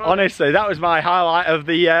be honest. Honestly, that was my highlight of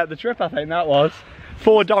the trip, I think that was.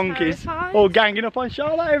 4 donkeys all ganging up on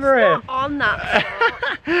Charlotte over here. Not on that.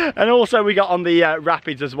 And also we got on the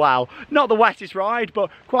rapids as well. Not the wettest ride, but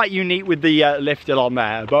quite unique with the lift still on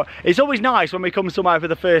there. But it's always nice when we come somewhere for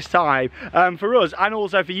the first time, for us and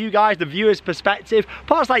also for you guys, the viewers' perspective.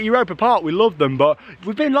 Parts like Europa Park, we love them, but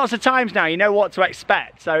we've been lots of times now, you know what to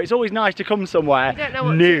expect. So it's always nice to come somewhere you don't know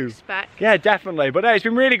what new. To expect. Yeah, definitely. But no, it's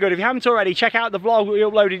been really good. If you haven't already, check out the vlog we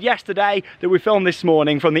uploaded yesterday that we filmed this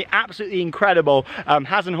morning from the absolutely incredible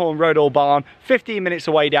Hasenhorn Rodel Barn, 15 minutes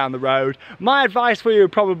away down the road. My advice for you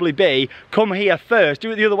would probably be, come here first,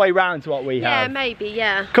 do it the other way round to what we have. Yeah, maybe,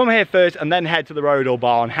 yeah. Come here first and then head to the Rodel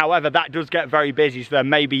Barn. However, that does get very busy, so then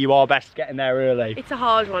maybe you are best getting there early. It's a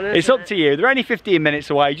hard one, isn't it? It's up to you. They're only 15 minutes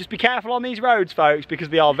away. Just be careful on these roads, folks, because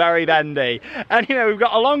they are very bendy. Anyway, we've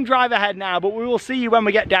got a long drive ahead now, but we will see you when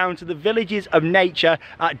we get down to the Villages of Nature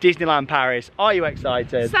at Disneyland Paris. Are you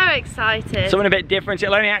excited? So excited. Something a bit different.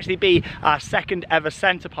 It'll only actually be our second ever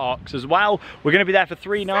Centre Parks as well. We're going to be there for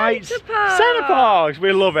 3 nights. Centre Parks!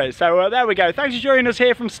 We love it. So there we go. Thanks for joining us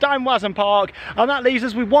here from Steinwasen Park. And that leaves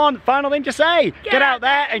us with one final thing to say. Get out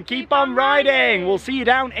there and keep on riding. We'll see you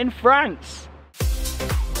down in France.